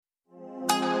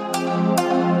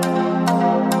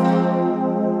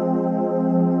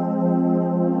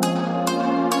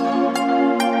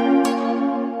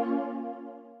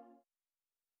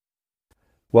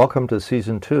Welcome to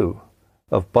Season 2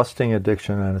 of Busting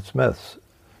Addiction and Its Myths,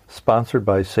 sponsored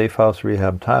by Safe House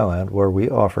Rehab Thailand, where we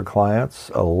offer clients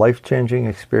a life-changing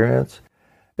experience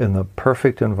in the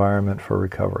perfect environment for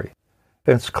recovery.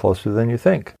 It's closer than you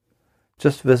think.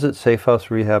 Just visit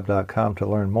safehouserehab.com to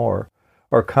learn more,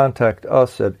 or contact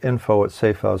us at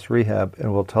info@safehouserehab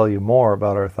and we'll tell you more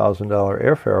about our $1,000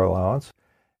 airfare allowance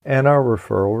and our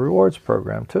referral rewards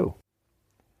program too.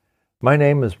 My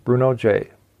name is Bruno J.,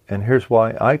 and here's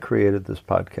why I created this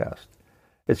podcast.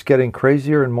 It's getting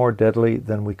crazier and more deadly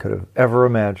than we could have ever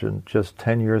imagined just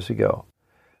 10 years ago,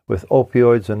 with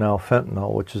opioids and now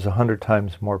fentanyl, which is 100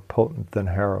 times more potent than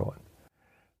heroin.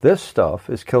 This stuff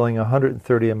is killing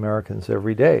 130 Americans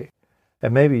every day,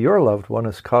 and maybe your loved one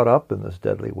is caught up in this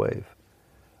deadly wave.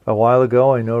 A while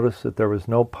ago, I noticed that there was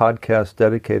no podcast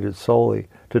dedicated solely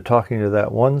to talking to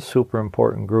that one super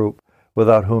important group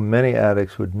without whom many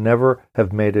addicts would never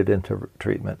have made it into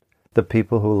treatment, the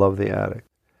people who love the addict.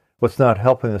 What's not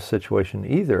helping the situation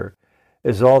either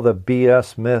is all the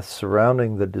BS myths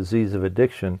surrounding the disease of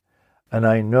addiction, and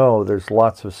I know there's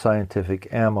lots of scientific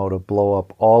ammo to blow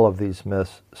up all of these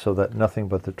myths so that nothing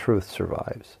but the truth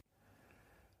survives.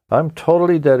 I'm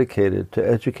totally dedicated to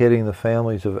educating the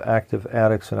families of active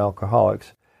addicts and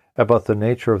alcoholics about the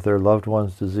nature of their loved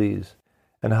one's disease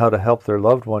and how to help their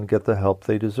loved one get the help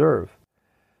they deserve.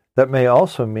 That may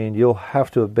also mean you'll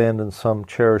have to abandon some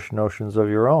cherished notions of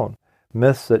your own,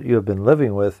 myths that you have been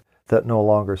living with that no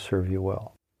longer serve you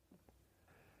well.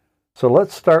 So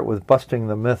let's start with busting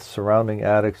the myths surrounding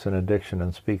addicts and addiction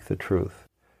and speak the truth.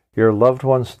 Your loved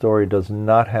one's story does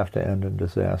not have to end in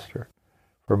disaster.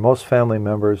 For most family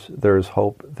members, there is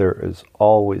hope. There is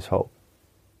always hope.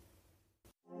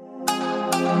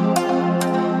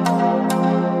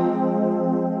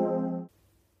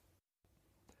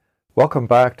 Welcome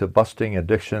back to Busting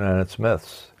Addiction and Its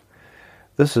Myths.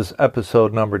 This is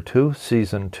episode number 2,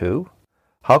 season 2.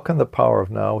 How can the power of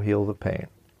now heal the pain?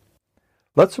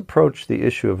 Let's approach the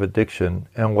issue of addiction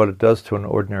and what it does to an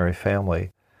ordinary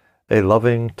family, a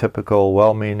loving, typical,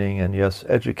 well-meaning, and yes,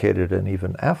 educated and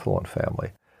even affluent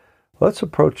family. Let's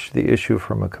approach the issue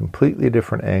from a completely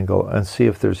different angle and see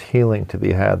if there's healing to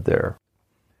be had there.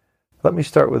 Let me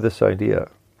start with this idea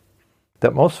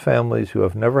that most families who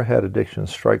have never had addiction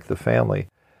strike the family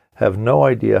have no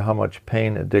idea how much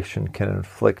pain addiction can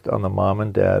inflict on the mom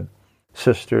and dad,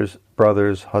 sisters,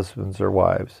 brothers, husbands, or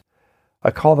wives.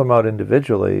 I call them out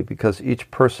individually because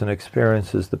each person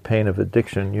experiences the pain of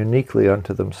addiction uniquely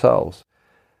unto themselves.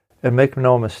 And make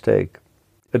no mistake,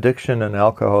 addiction and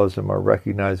alcoholism are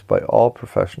recognized by all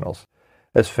professionals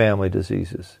as family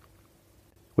diseases,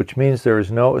 which means there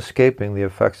is no escaping the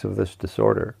effects of this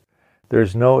disorder. There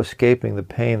is no escaping the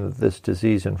pain that this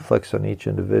disease inflicts on each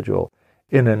individual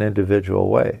in an individual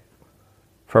way.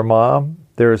 For mom,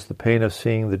 there is the pain of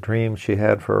seeing the dream she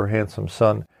had for her handsome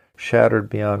son shattered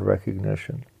beyond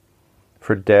recognition.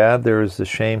 For dad, there is the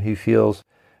shame he feels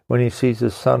when he sees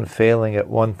his son failing at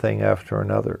one thing after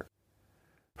another.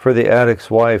 For the addict's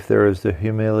wife, there is the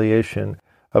humiliation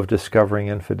of discovering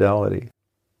infidelity.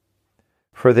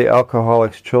 For the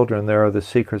alcoholic's children, there are the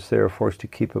secrets they are forced to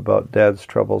keep about dad's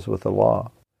troubles with the law.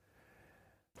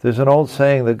 There's an old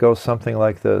saying that goes something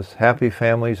like this: happy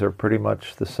families are pretty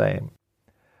much the same,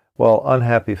 while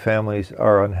unhappy families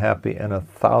are unhappy in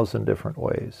 1,000 different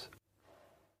ways.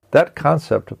 That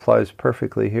concept applies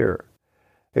perfectly here,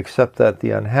 except that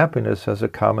the unhappiness has a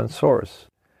common source: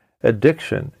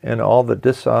 addiction and all the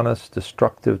dishonest,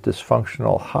 destructive,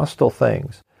 dysfunctional, hostile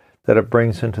things that it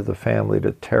brings into the family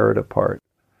to tear it apart,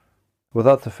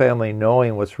 without the family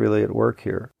knowing what's really at work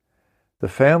here. The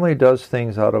family does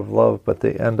things out of love, but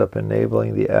they end up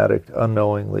enabling the addict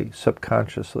unknowingly,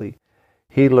 subconsciously,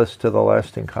 heedless to the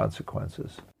lasting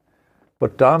consequences.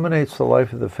 What dominates the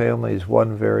life of the family is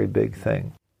one very big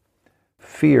thing: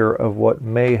 fear of what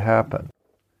may happen.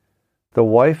 The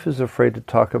wife is afraid to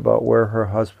talk about where her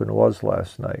husband was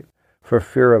last night for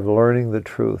fear of learning the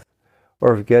truth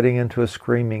or of getting into a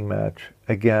screaming match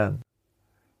again.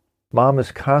 Mom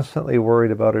is constantly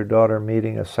worried about her daughter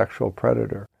meeting a sexual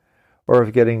predator or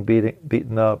of getting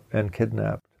beaten up and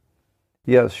kidnapped.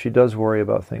 Yes, she does worry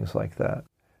about things like that.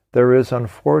 There is,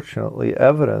 unfortunately,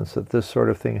 evidence that this sort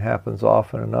of thing happens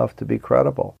often enough to be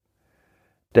credible.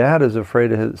 Dad is afraid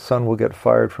his son will get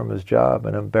fired from his job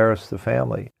and embarrass the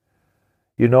family.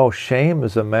 You know, shame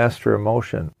is a master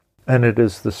emotion, and it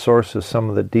is the source of some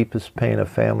of the deepest pain a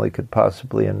family could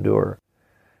possibly endure.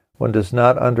 One does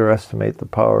not underestimate the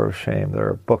power of shame. There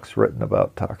are books written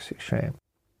about toxic shame.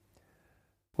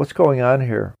 What's going on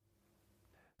here?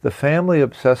 The family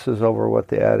obsesses over what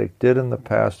the addict did in the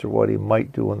past or what he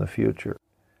might do in the future.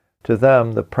 To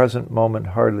them, the present moment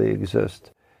hardly exists,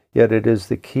 yet it is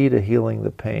the key to healing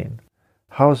the pain.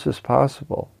 How is this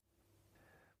possible?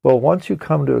 Well, once you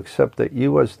come to accept that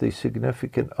you as the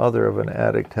significant other of an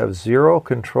addict have zero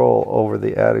control over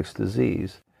the addict's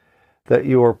disease, that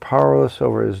you are powerless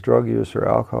over his drug use or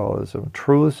alcoholism,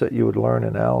 truths that you would learn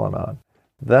in Al-Anon,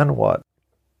 then what?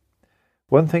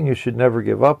 One thing you should never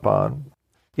give up on,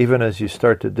 even as you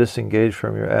start to disengage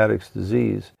from your addict's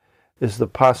disease, is the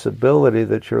possibility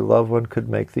that your loved one could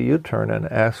make the U-turn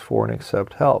and ask for and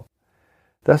accept help.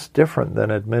 That's different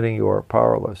than admitting you are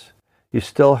powerless. You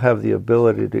still have the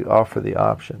ability to offer the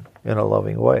option in a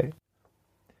loving way.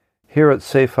 Here at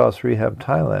Safe House Rehab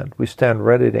Thailand, we stand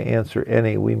ready to answer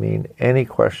any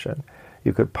question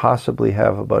you could possibly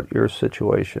have about your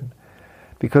situation,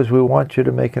 because we want you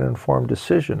to make an informed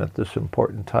decision at this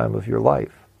important time of your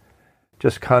life.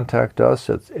 Just contact us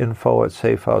at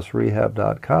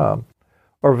info@safehouserehab.com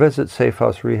or visit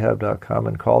safehouserehab.com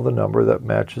and call the number that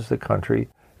matches the country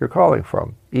you're calling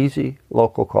from. Easy,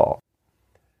 local call.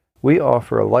 We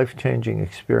offer a life-changing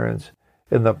experience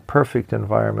in the perfect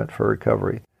environment for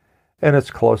recovery, and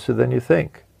it's closer than you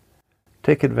think.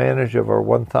 Take advantage of our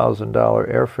 $1,000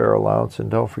 airfare allowance, and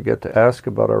don't forget to ask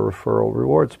about our referral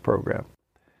rewards program.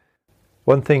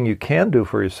 One thing you can do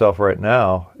for yourself right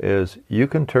now is you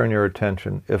can turn your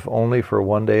attention, if only for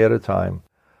one day at a time,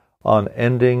 on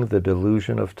ending the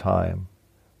delusion of time.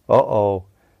 Uh-oh,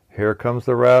 here comes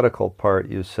the radical part,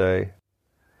 you say.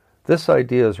 This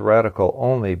idea is radical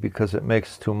only because it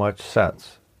makes too much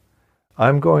sense.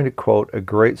 I'm going to quote a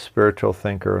great spiritual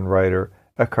thinker and writer,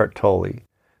 Eckhart Tolle,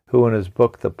 who in his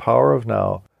book The Power of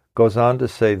Now goes on to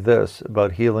say this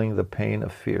about healing the pain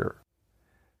of fear.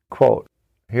 Quote,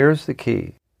 "Here's the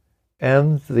key.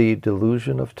 End the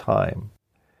delusion of time.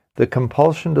 The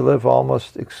compulsion to live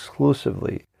almost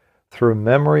exclusively through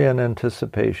memory and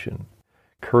anticipation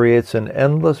creates an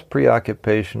endless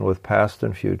preoccupation with past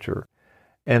and future,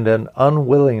 and an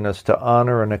unwillingness to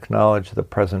honor and acknowledge the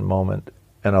present moment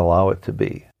and allow it to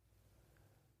be.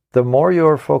 The more you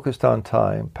are focused on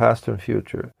time, past and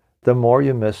future, the more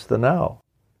you miss the now,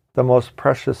 the most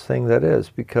precious thing that is,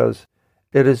 because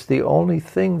it is the only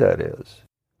thing that is."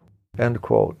 End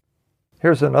quote.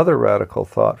 Here's another radical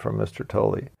thought from Mr.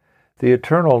 Tolle. The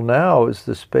eternal now is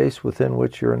the space within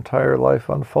which your entire life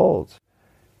unfolds.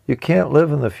 You can't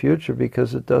live in the future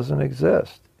because it doesn't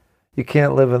exist. You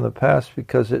can't live in the past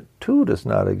because it too does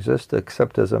not exist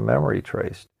except as a memory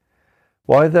trace.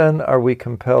 Why then are we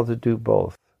compelled to do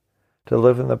both? To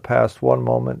live in the past one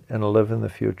moment and live in the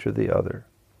future the other?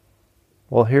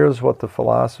 Well, here's what the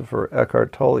philosopher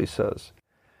Eckhart Tolle says.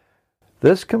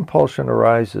 This compulsion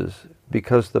arises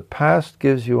because the past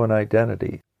gives you an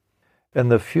identity, and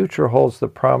the future holds the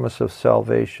promise of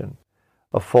salvation,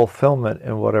 of fulfillment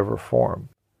in whatever form.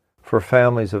 For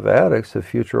families of addicts, the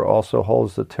future also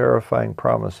holds the terrifying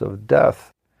promise of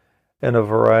death in a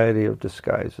variety of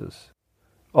disguises.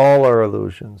 All are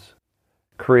illusions,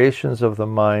 creations of the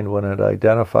mind when it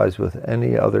identifies with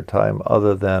any other time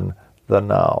other than the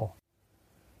now.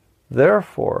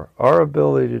 Therefore, our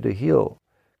ability to heal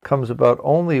comes about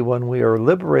only when we are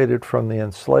liberated from the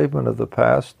enslavement of the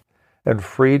past and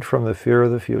freed from the fear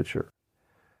of the future.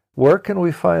 Where can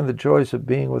we find the joys of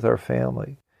being with our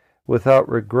family without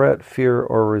regret, fear,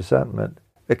 or resentment,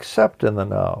 except in the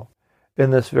now,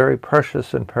 in this very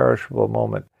precious and perishable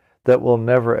moment that will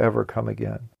never ever come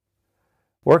again?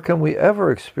 Where can we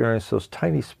ever experience those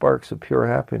tiny sparks of pure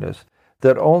happiness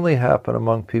that only happen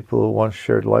among people who once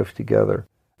shared life together,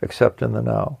 except in the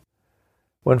now?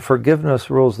 When forgiveness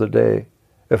rules the day,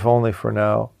 if only for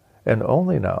now, and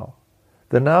only now.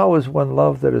 The now is when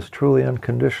love that is truly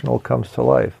unconditional comes to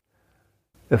life,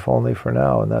 if only for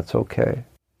now, and that's okay.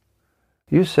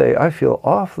 You say, I feel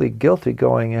awfully guilty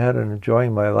going ahead and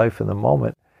enjoying my life in the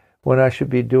moment when I should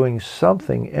be doing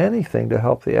something, anything to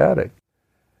help the addict.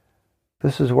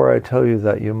 This is where I tell you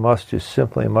that you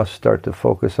simply must start to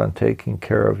focus on taking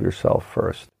care of yourself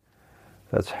first.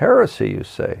 That's heresy, you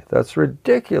say. That's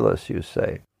ridiculous, you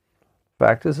say.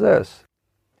 Fact is this.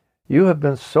 You have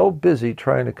been so busy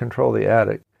trying to control the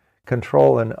addict,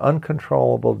 control an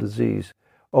uncontrollable disease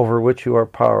over which you are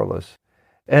powerless,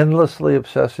 endlessly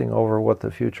obsessing over what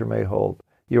the future may hold.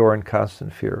 You are in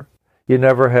constant fear. You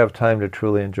never have time to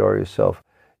truly enjoy yourself.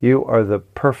 You are the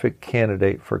perfect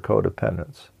candidate for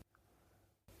codependence.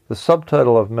 The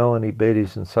subtitle of Melanie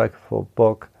Beattie's insightful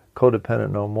book,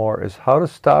 Codependent No More, is How to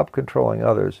Stop Controlling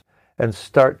Others and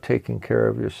Start Taking Care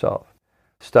of Yourself.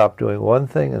 Stop doing one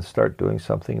thing and start doing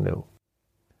something new.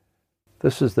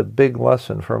 This is the big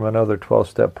lesson from another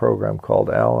 12-step program called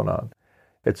Al-Anon.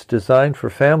 It's designed for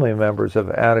family members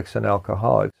of addicts and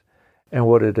alcoholics, and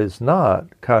what it is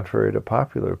not, contrary to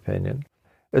popular opinion,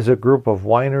 is a group of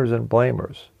whiners and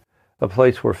blamers, a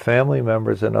place where family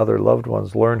members and other loved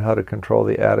ones learn how to control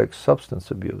the addict's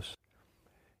substance abuse.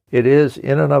 It is,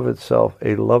 in and of itself,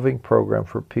 a loving program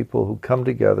for people who come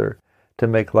together to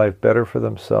make life better for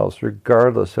themselves,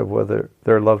 regardless of whether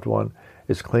their loved one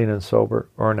is clean and sober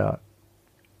or not.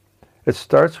 It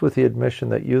starts with the admission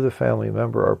that you, the family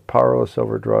member, are powerless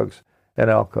over drugs and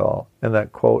alcohol, and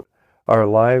that, quote, our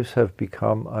lives have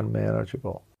become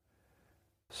unmanageable.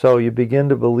 So you begin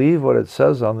to believe what it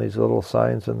says on these little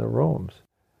signs in the rooms.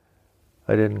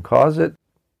 I didn't cause it,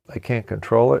 I can't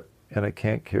control it, and I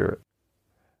can't cure it.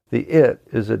 The it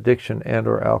is addiction and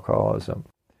or alcoholism.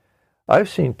 I've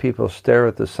seen people stare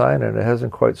at the sign and it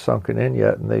hasn't quite sunken in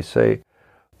yet, and they say,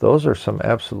 those are some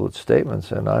absolute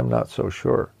statements and I'm not so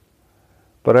sure.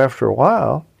 But after a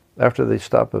while, after they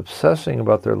stop obsessing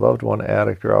about their loved one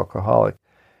addict or alcoholic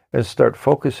and start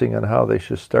focusing on how they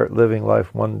should start living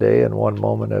life one day and one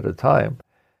moment at a time,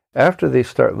 after they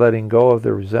start letting go of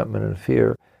their resentment and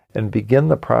fear and begin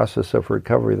the process of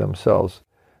recovery themselves,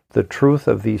 the truth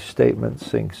of these statements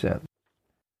sinks in.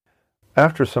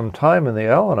 After some time in the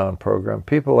Al-Anon program,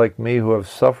 people like me who have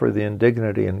suffered the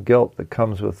indignity and guilt that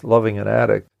comes with loving an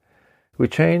addict, we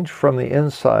change from the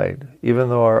inside, even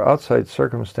though our outside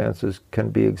circumstances can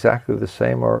be exactly the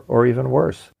same or even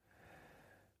worse.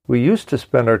 We used to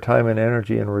spend our time and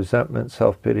energy in resentment,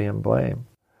 self-pity, and blame,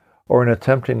 or in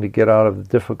attempting to get out of the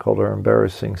difficult or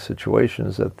embarrassing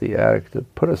situations that the addict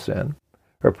had put us in,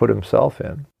 or put himself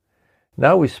in.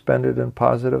 Now we spend it in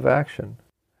positive action.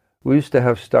 We used to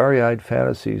have starry-eyed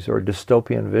fantasies or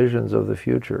dystopian visions of the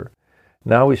future.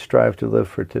 Now we strive to live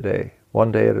for today,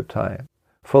 one day at a time,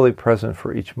 fully present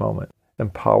for each moment,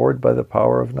 empowered by the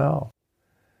power of now.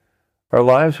 Our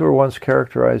lives were once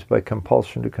characterized by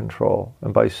compulsion to control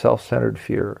and by self-centered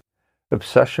fear,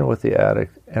 obsession with the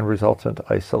addict, and resultant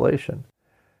isolation.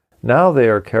 Now they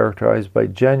are characterized by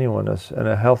genuineness and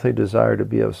a healthy desire to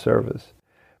be of service,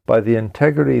 by the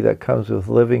integrity that comes with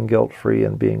living guilt-free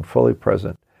and being fully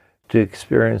present to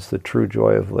experience the true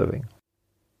joy of living.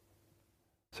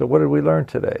 So what did we learn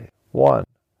today? 1.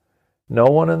 No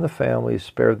one in the family is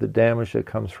spared the damage that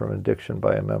comes from addiction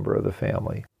by a member of the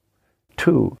family.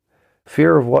 2.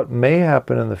 Fear of what may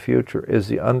happen in the future is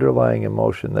the underlying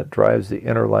emotion that drives the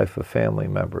inner life of family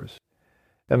members.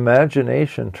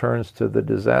 Imagination turns to the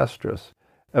disastrous,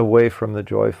 away from the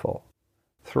joyful.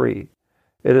 3.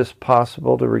 It is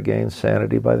possible to regain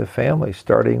sanity by the family,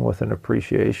 starting with an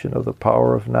appreciation of the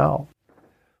power of now.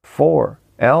 4.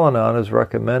 Al-Anon is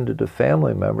recommended to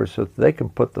family members so that they can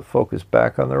put the focus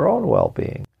back on their own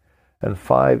well-being. And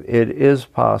 5. It is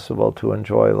possible to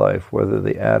enjoy life whether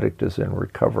the addict is in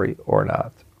recovery or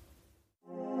not.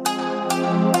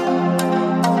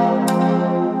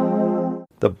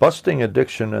 The Busting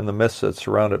Addiction and the Myths That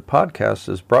Surround It podcast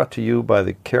is brought to you by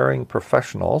the caring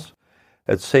professionals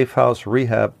at Safe House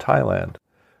Rehab Thailand,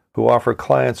 who offer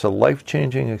clients a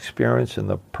life-changing experience in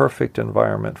the perfect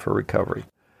environment for recovery.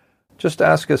 Just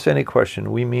ask us any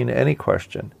question, we mean any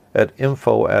question, at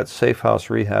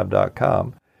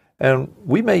info@safehouserehab.com, and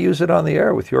we may use it on the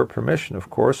air with your permission, of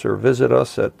course, or visit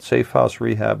us at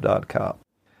safehouserehab.com.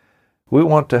 We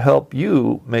want to help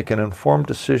you make an informed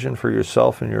decision for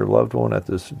yourself and your loved one at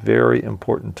this very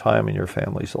important time in your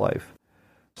family's life.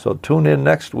 So tune in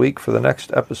next week for the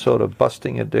next episode of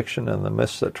Busting Addiction and the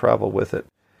Myths That Travel with It.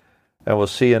 And we'll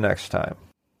see you next time.